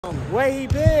Where he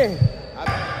been? Every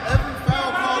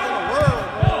foul call in the world.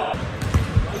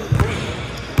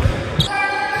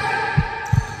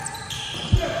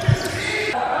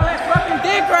 Oh, that fucking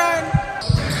dick riding.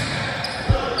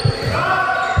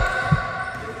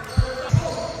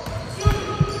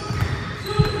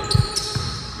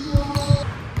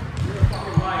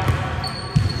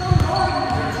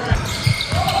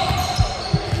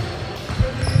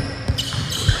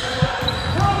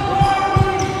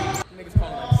 Niggas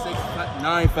calling like 6,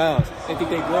 9 fouls. They think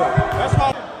they good. That's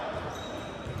why.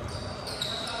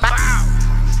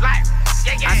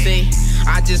 I see,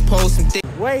 I just posed some things.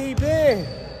 Where he been?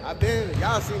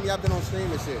 Y'all see me, I've been on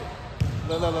stream and shit.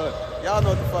 Look. Y'all know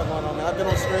what the fuck going on, man. I've been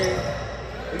on stream.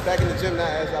 We back in the gym now,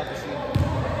 as y'all can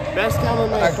see. Best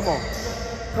cameraman. All right, come on.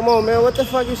 Come on, man. What the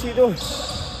fuck is she doing?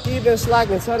 He been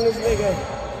slacking. Tell this nigga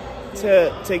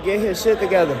to get his shit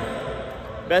together.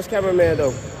 Best cameraman,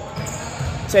 though.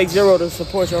 Take 0 to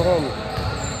support your homie.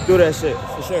 Do that shit,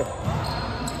 for sure.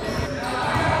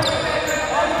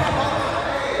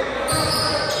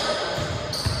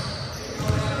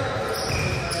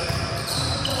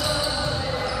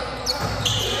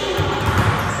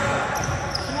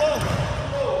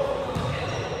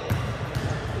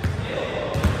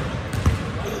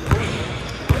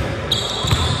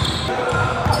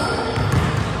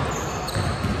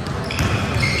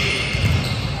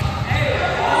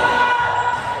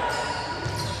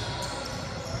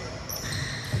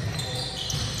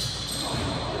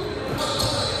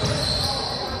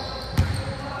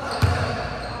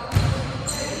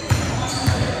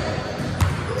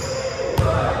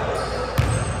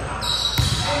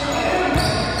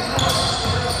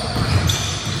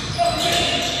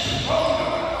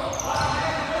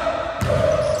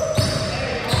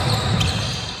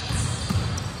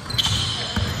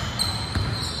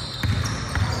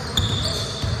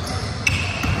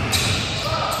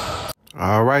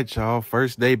 All right, y'all.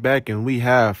 First day back, and we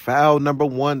have foul number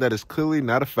 1 that is clearly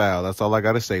not a foul. That's all I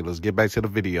got to say. Let's get back to the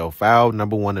video. Foul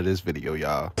number 1 of this video,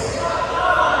 y'all.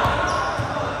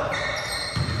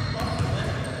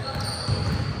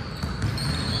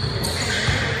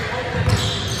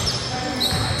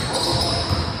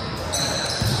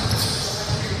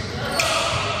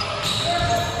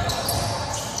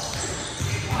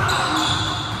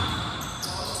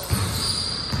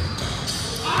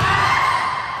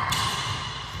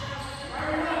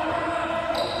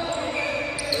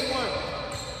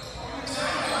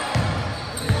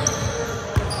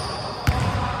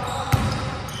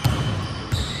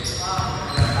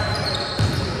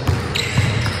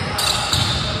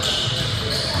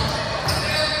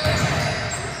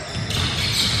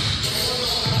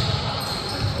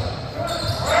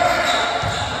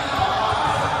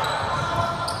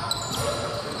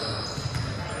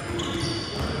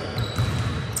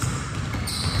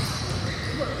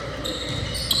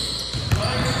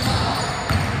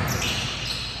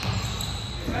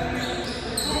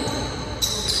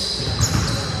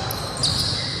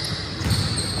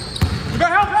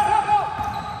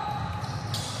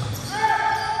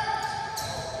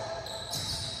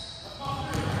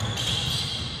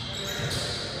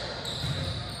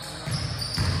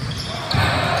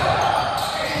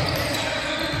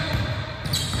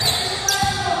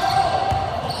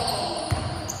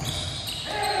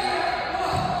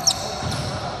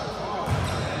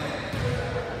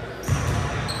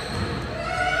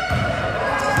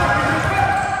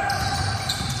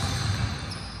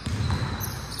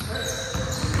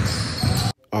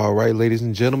 All right, ladies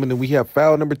and gentlemen, and we have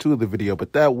foul number 2 of the video,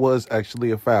 but that was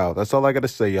actually a foul. That's all I got to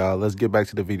say, y'all. Let's get back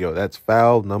to the video. That's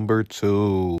foul number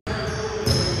 2.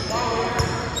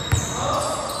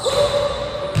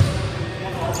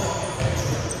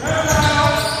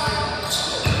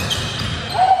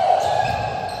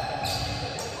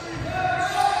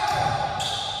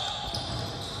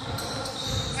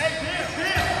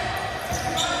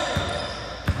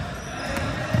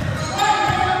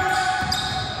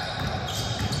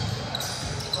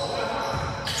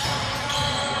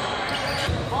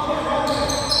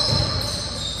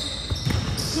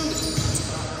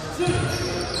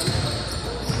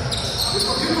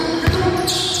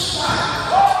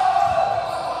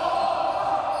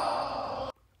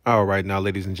 All right, now,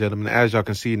 ladies and gentlemen, as y'all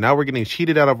can see, now we're getting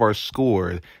cheated out of our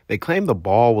score. They claimed the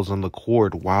ball was on the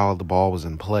court while the ball was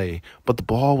in play, but the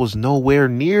ball was nowhere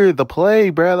near the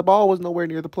play, bruh. The ball was nowhere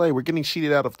near the play. We're getting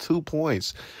cheated out of 2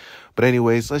 points. But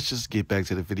anyways, let's just get back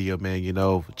to the video, man. You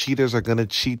know, cheaters are going to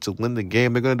cheat to win the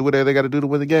game. They're going to do whatever they got to do to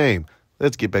win the game.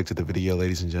 Let's get back to the video,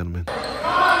 ladies and gentlemen.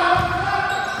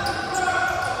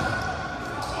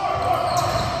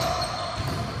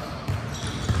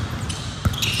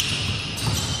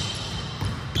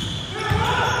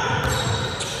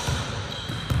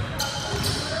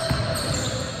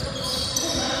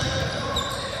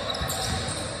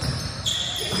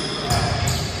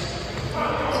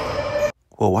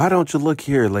 Well, why don't you look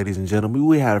here, ladies and gentlemen?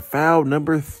 We had foul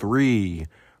number 3.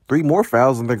 3 more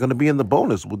fouls, and they're going to be in the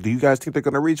bonus. Well, do you guys think they're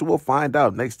going to reach? We'll find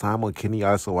out next time on Kenny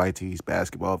ISOYT's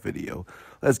basketball video.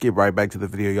 Let's get right back to the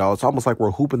video, y'all. It's almost like we're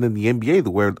hooping in the NBA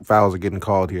the way fouls are getting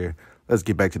called here. Let's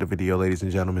get back to the video, ladies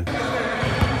and gentlemen.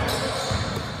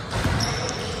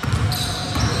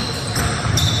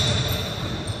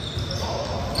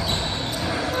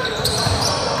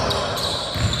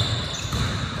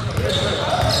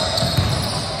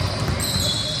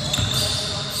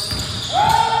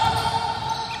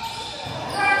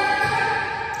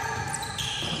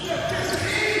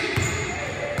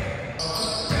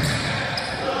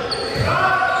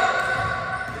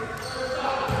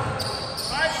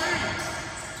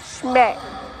 Smack.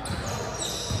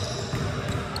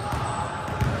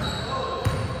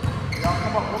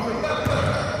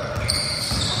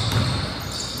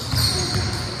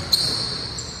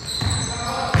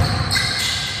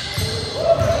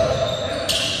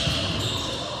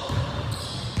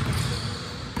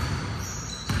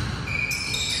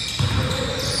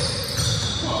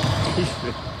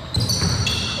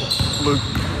 Luke.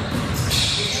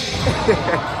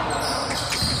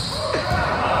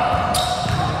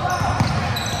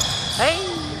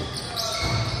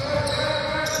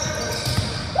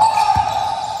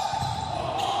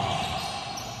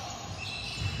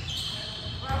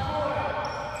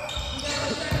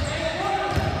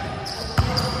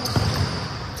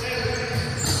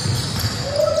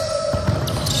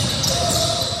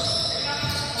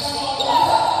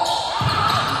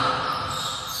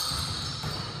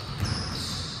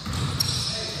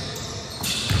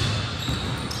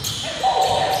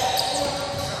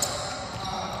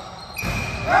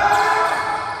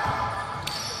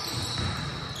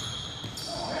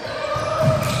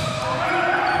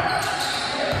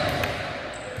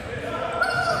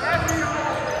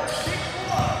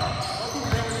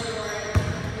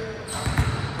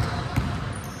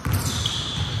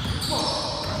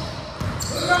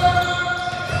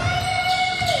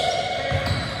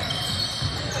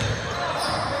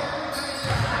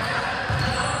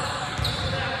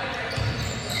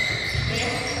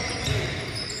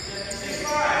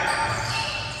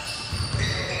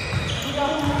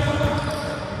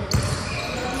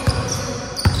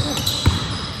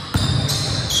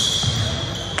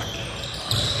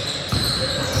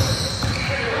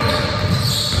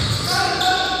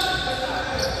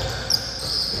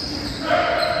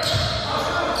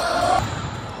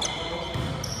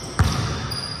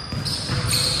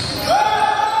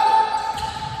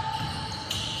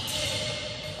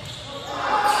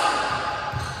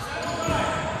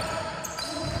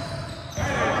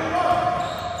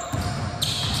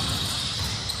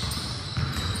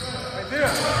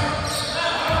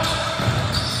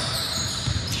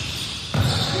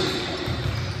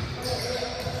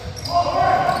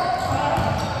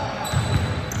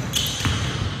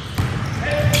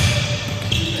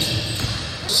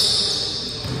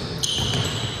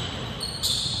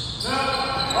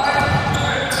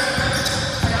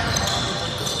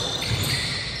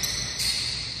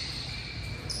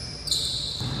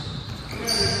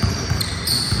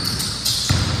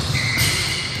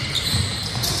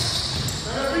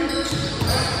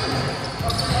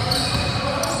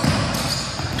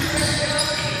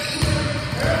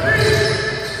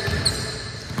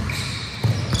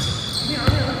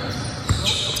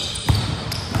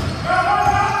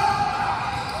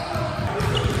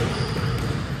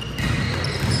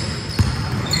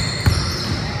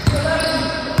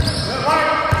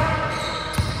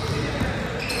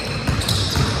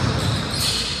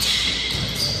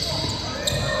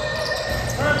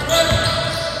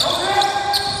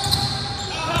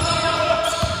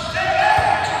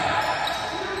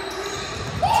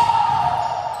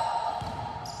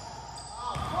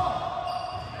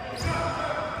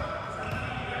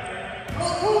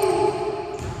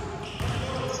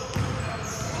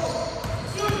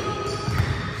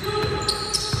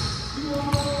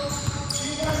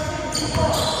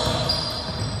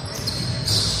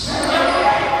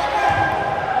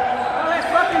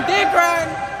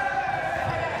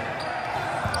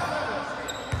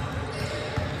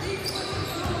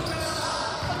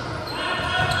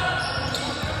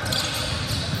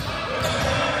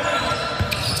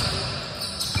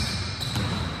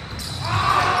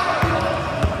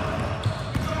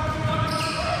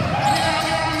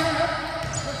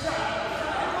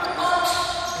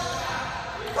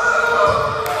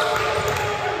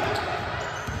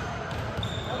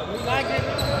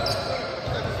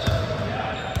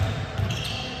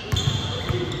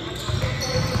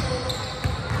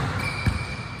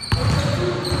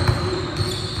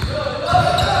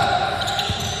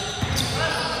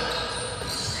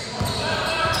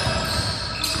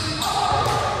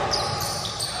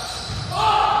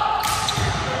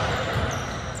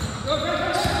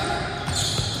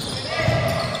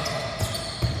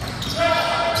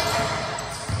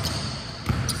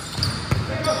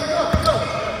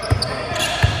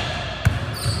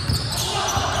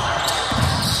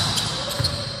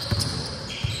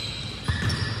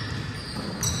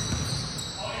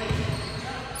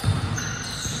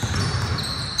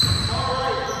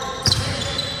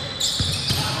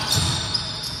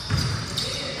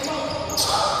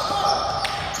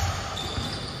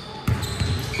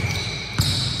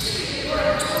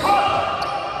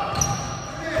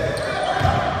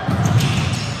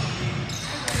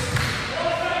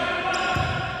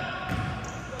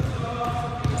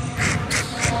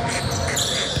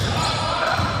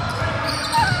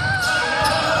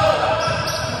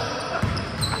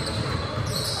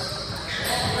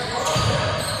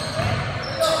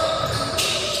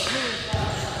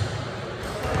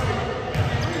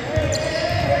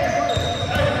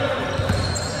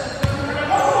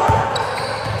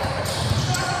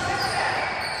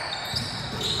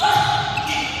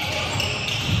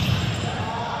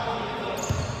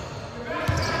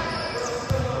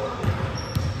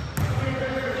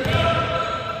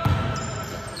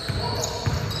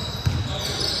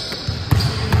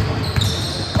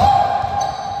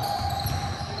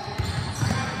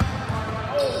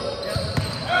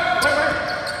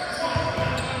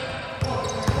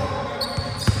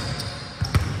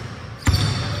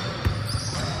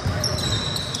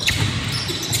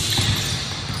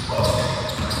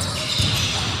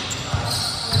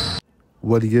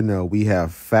 What do you know? We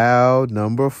have foul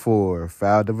number 4.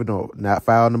 Foul number, no, not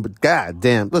foul number. God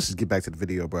damn. Let's just get back to the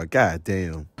video, bro. God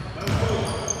damn.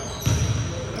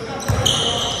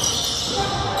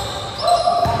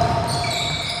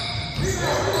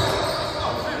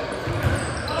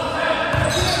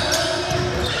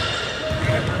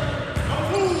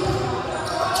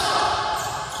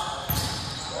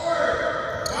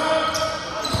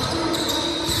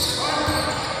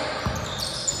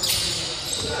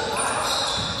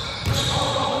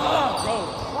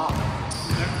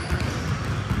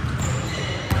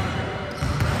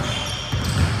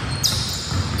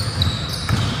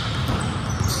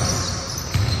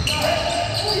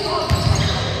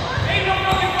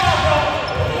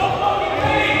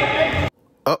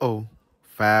 Uh-oh.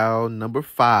 Foul number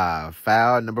 5.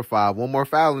 Foul number 5. One more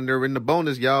foul and they're in the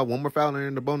bonus, y'all. One more foul and they're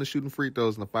in the bonus shooting free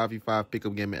throws in the 5v5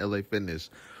 pickup game at LA Fitness.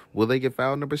 Will they get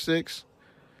foul number 6?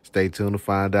 Stay tuned to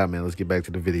find out, man. Let's get back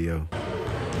to the video.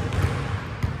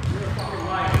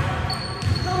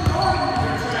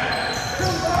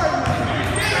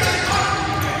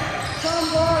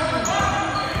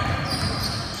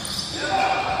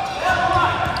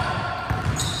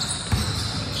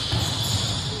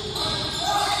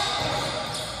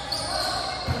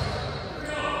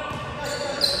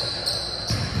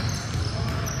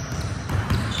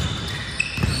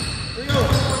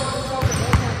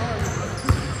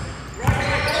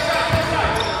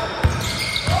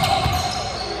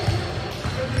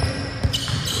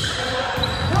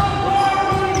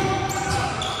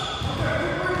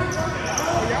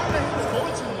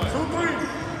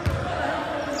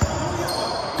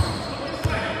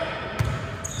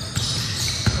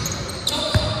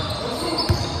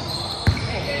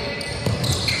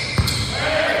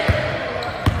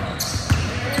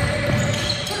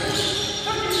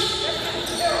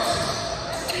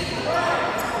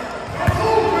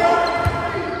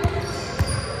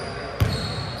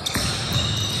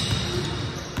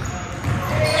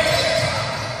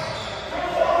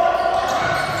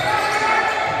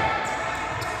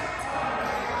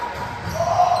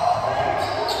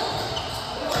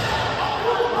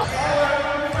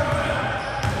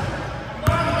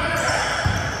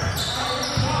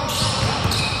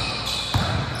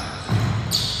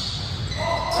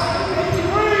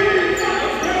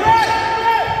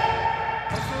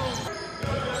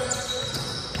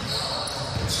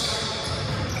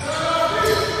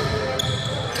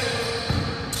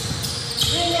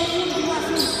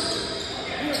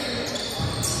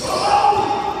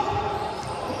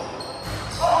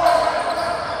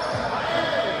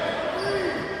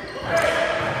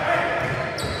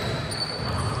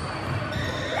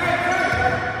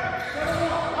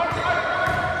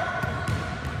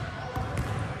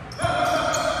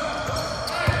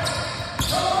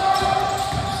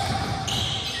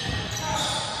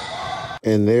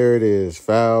 And there it is.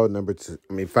 Foul number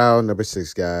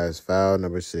 6, guys. Foul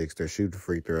number 6. They're shooting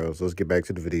free throws. Let's get back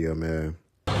to the video, man.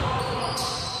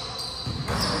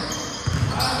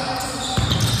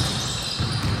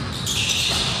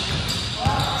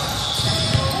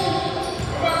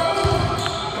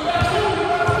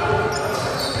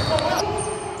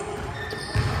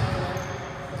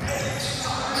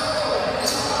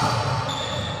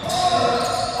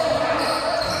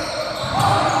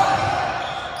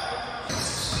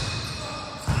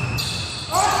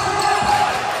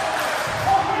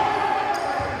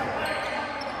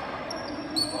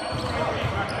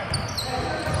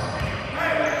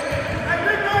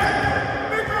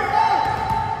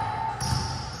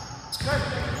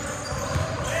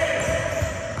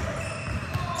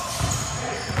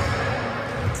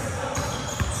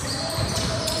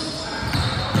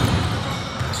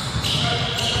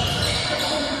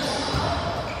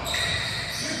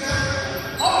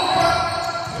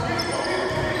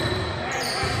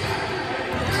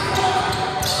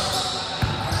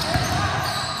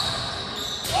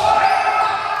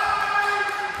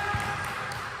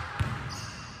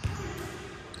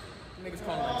 Niggas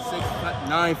calling like 6,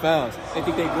 9 fouls. They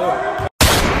think they good.